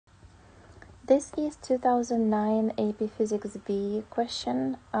This is 2009 AP Physics B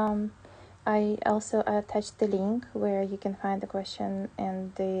question. I also attached the link where you can find the question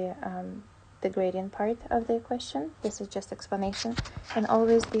and the gradient part of the question. This is just explanation. And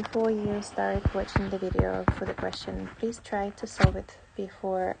always before you start watching the video for the question, please try to solve it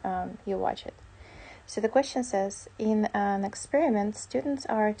before you watch it. So the question says, in an experiment, students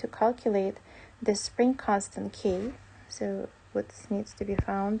are to calculate the spring constant K. So what needs to be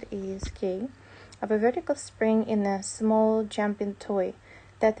found is K of a vertical spring in a small jumping toy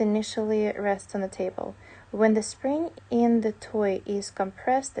that initially rests on the table. When the spring in the toy is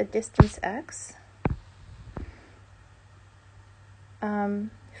compressed at distance x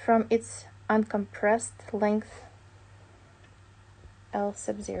from its uncompressed length L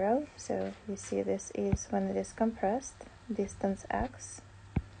sub 0, so you see this is when it is compressed, distance x.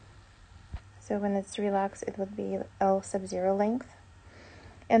 So when it's relaxed, it would be L sub 0 length.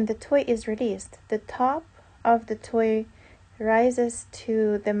 And the toy is released. The top of the toy rises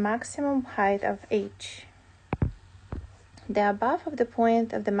to the maximum height of h, the above of the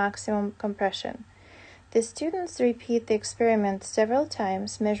point of the maximum compression. The students repeat the experiment several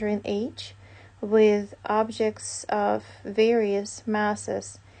times, measuring h with objects of various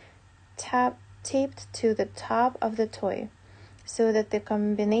masses taped to the top of the toy, so that the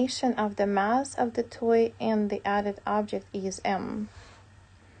combination of the mass of the toy and the added object is m.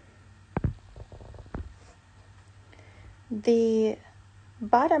 The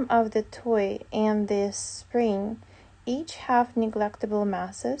bottom of the toy and the spring each have negligible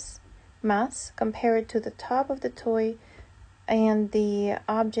mass compared to the top of the toy and the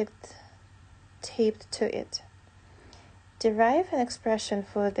object taped to it. Derive an expression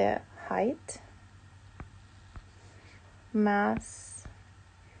for the height, mass,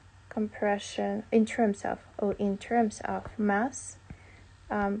 compression in terms of mass,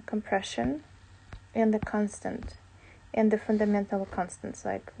 compression, and the constant, and the fundamental constants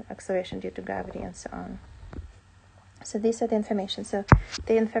like acceleration due to gravity and so on. So these are the information. So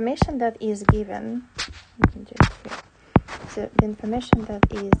the information that is given, so the information that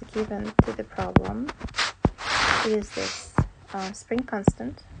is given to the problem is this spring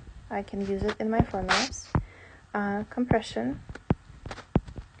constant. I can use it in my formulas. Compression,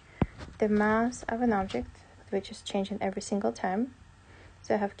 the mass of an object, which is changing every single time.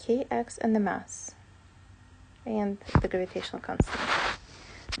 So I have kx and the mass, and the gravitational constant.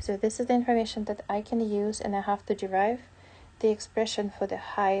 So this is the information that I can use, and I have to derive the expression for the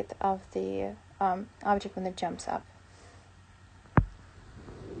height of the object when it jumps up.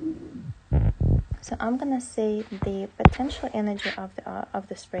 So I'm gonna say the potential energy of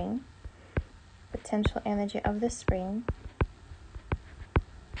the spring. Potential energy of the spring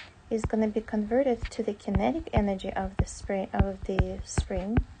is gonna be converted to the kinetic energy of the spring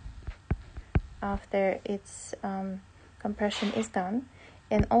after its compression is done,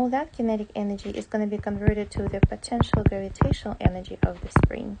 and all that kinetic energy is going to be converted to the potential gravitational energy of the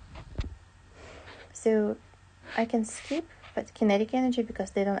spring. So I can skip kinetic energy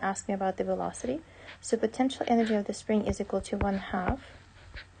because they don't ask me about the velocity. So potential energy of the spring is equal to 1/2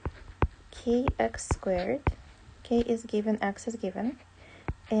 kx squared. K is given, x is given,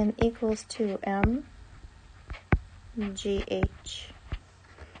 and equals to mgh.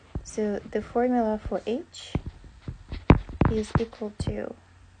 So the formula for h is equal to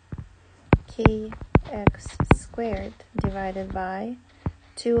kx squared divided by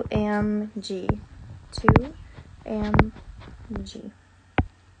 2mg.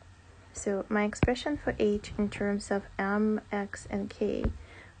 So my expression for h in terms of m, x, and k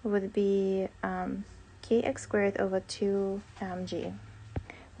would be kx squared over 2mg.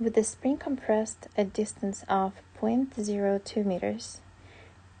 With the spring compressed at distance of 0.02 meters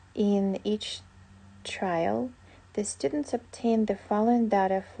in each trial, the students obtain the following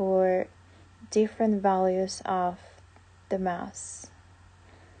data for different values of the mass.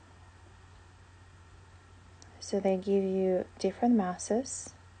 So they give you different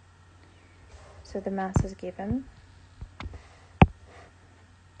masses. So the mass is given.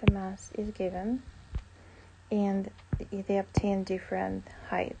 And they obtain different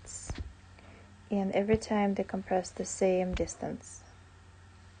heights. And every time they compress the same distance.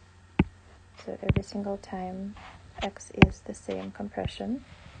 So every single time x is the same compression,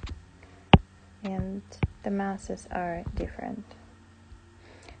 and the masses are different.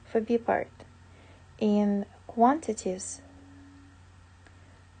 For B part, in quantities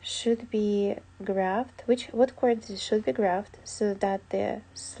should be graphed, what coordinates should be graphed so that the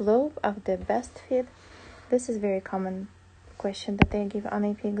slope of the best fit, this is a very common question that they give on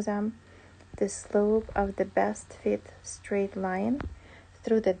AP exam, the slope of the best fit straight line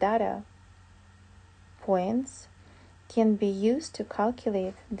through the data points can be used to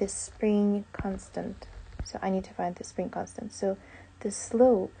calculate the spring constant. So I need to find the spring constant. So the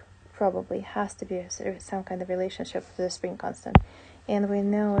slope probably has to be some kind of relationship with the spring constant. And we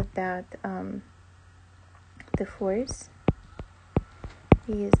know that the force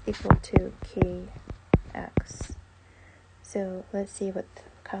is equal to kx. So let's see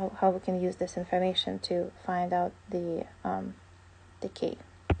how we can use this information to find out the k.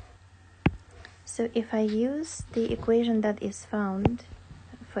 So if I use the equation that is found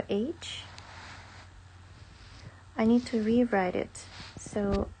for h, I need to rewrite it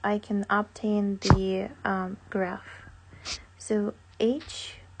so I can obtain the graph. So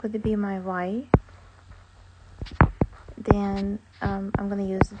h could be my y. Then I'm going to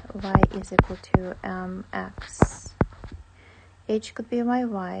use y is equal to mx. H could be my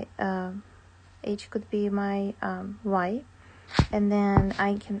y. H could be my y, and then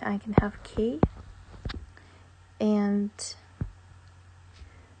I can have k, and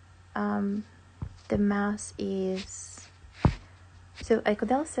the mass is. So I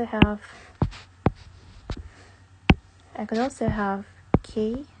could also have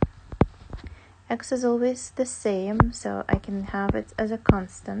k. X is always the same, so I can have it as a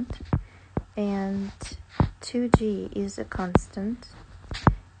constant, and 2g is a constant,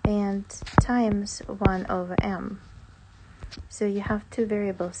 and times 1 over m. So you have two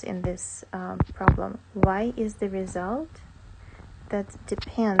variables in this problem. Y is the result that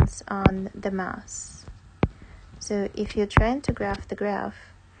depends on the mass. So if you're trying to graph the graph,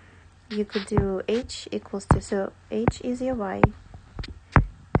 you could do h equals to, so h is your y,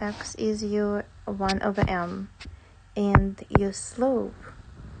 x is your 1 over m, and your slope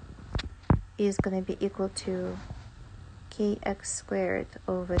is going to be equal to kx squared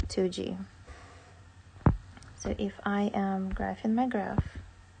over 2g. So if I am graphing my graph,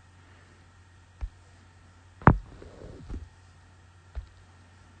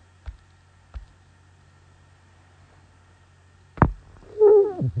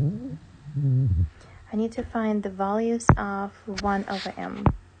 I need to find the values of 1 over m.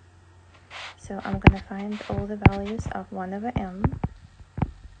 So I'm going to find all the values of 1 over m.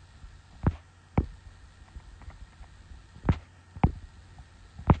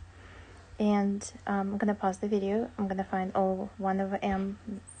 And I'm going to pause the video. I'm going to find all 1 over m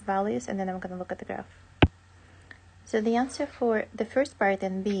values, and then I'm going to look at the graph. So the answer for the first part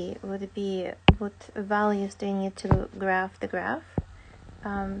in B would be, what values do I need to graph the graph?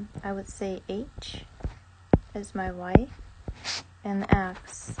 I would say h as my y, and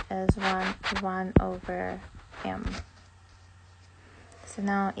x as 1 over m. So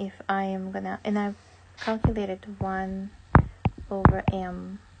now if I am gonna, and I've calculated 1 over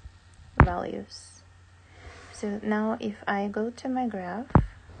m values. So now if I go to my graph,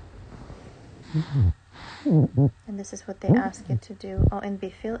 and this is what they ask you to do. Oh, and B,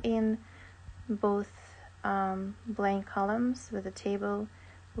 fill in both blank columns with a table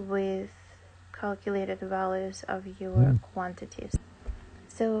with calculated values of your quantities.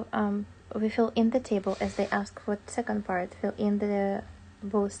 So we fill in the table as they ask for the second part. Fill in the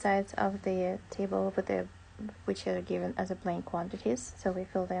both sides of the table with the which are given as a blank quantities. So we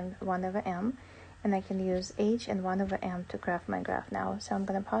filled in 1 over m, and I can use h and 1 over m to graph my graph now. So I'm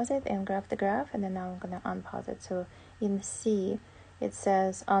going to pause it and graph the graph, and then now I'm going to unpause it. So in C, it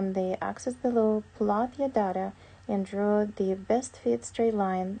says, on the axis below, plot your data and draw the best fit straight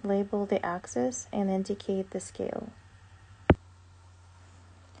line, label the axis, and indicate the scale.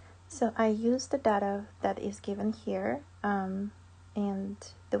 So I use the data that is given here, and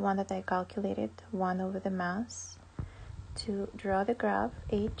the one that I calculated, 1 over the mass, to draw the graph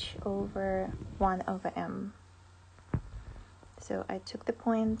h over 1 over m. So I took the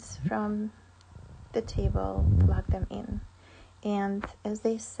points from the table, plugged them in, and as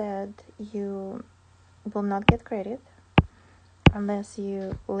they said, you will not get credit unless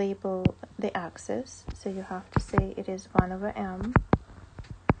you label the axis. So you have to say it is 1 over m.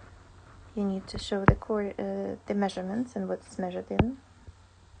 You need to show the measurements and what's measured in,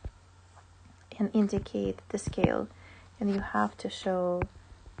 and indicate the scale, and you have to show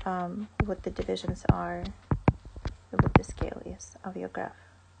what the divisions are, what the scale is of your graph.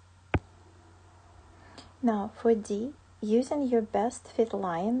 Now for D, using your best fit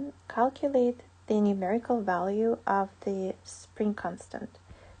line, calculate the numerical value of the spring constant.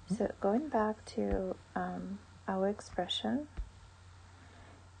 So going back to our expression,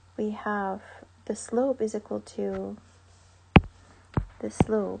 we have the slope is equal to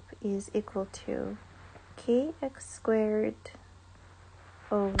kx squared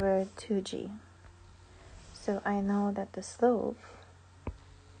over 2g. So I know that the slope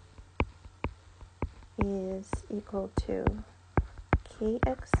is equal to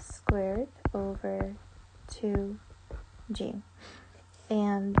kx squared over 2g.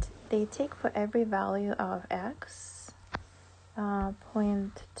 And they take for every value of x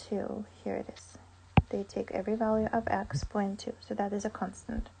 0.2. Here it is. They take every value of x 0.2. So that is a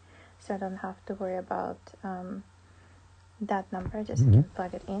constant. So I don't have to worry about that number. I just can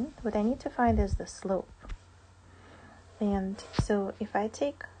plug it in. What I need to find is the slope. And so if I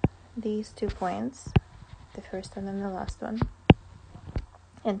take these 2 points, the first one and the last one,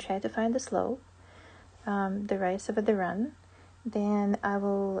 and try to find the slope, the rise over the run, then I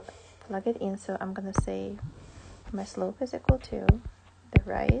will plug it in. So I'm going to say my slope is equal to the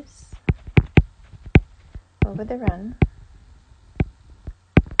rise over the run.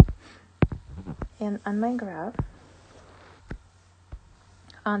 And on my graph,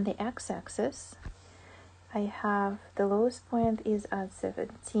 on the x-axis, I have the lowest point is at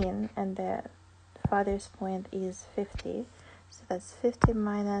 17 and the farthest point is 50. So that's 50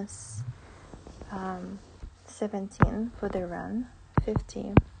 minus 17 for the run.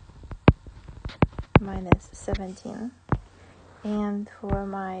 50 minus 17. And for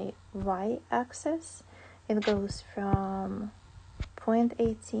my y-axis, it goes from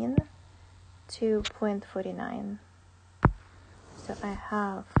 0.18 to 0.49. So I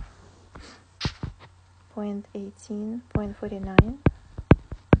have 0.18, 0.49,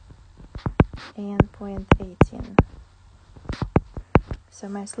 and 0.18. So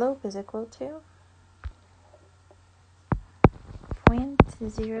my slope is equal to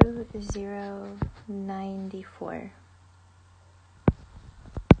 0.0094.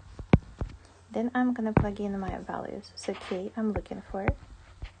 Then I'm going to plug in my values. So k, I'm looking for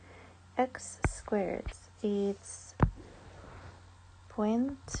x squared. It's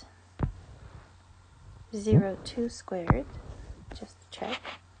 0.02 squared. Just to check.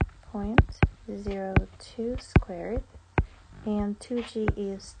 0.02 squared. And 2g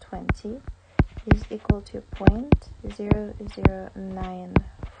is 20. Is equal to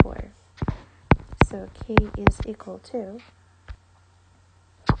 0.0094. So k is equal to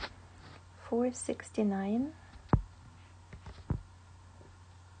 469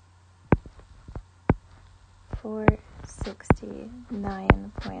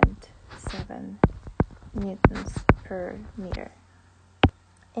 469.7 newtons per meter.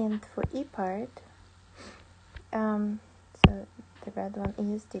 And for E part, so the red one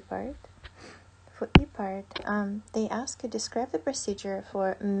is D part. For E part, they ask you to describe the procedure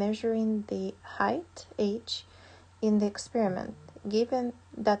for measuring the height h in the experiment, given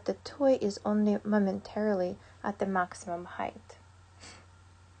that the toy is only momentarily at the maximum height.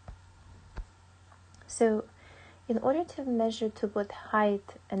 So in order to measure to what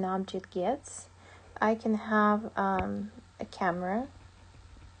height an object gets, I can have a camera,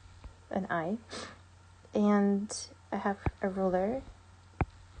 an eye, and I have a ruler.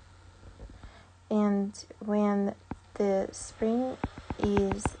 And when the spring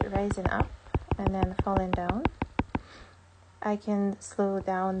is rising up and then falling down, I can slow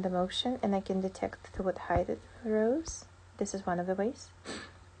down the motion and I can detect to what height it rose. This is one of the ways.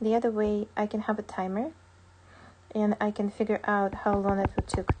 The other way, I can have a timer and I can figure out how long it would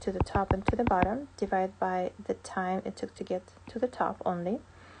took to the top and to the bottom, divide by the time it took to get to the top only.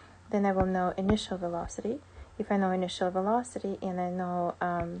 Then I will know initial velocity. If I know initial velocity and I know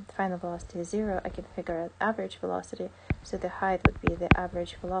final velocity is 0, I can figure out average velocity. So the height would be the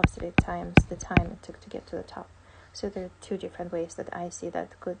average velocity times the time it took to get to the top. So there are 2 different ways that I see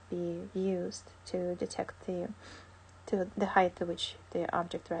that could be used to detect the height to which the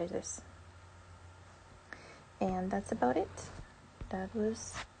object rises. And that's about it. That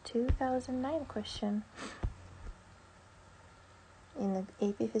was 2009 question in the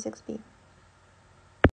AP Physics B.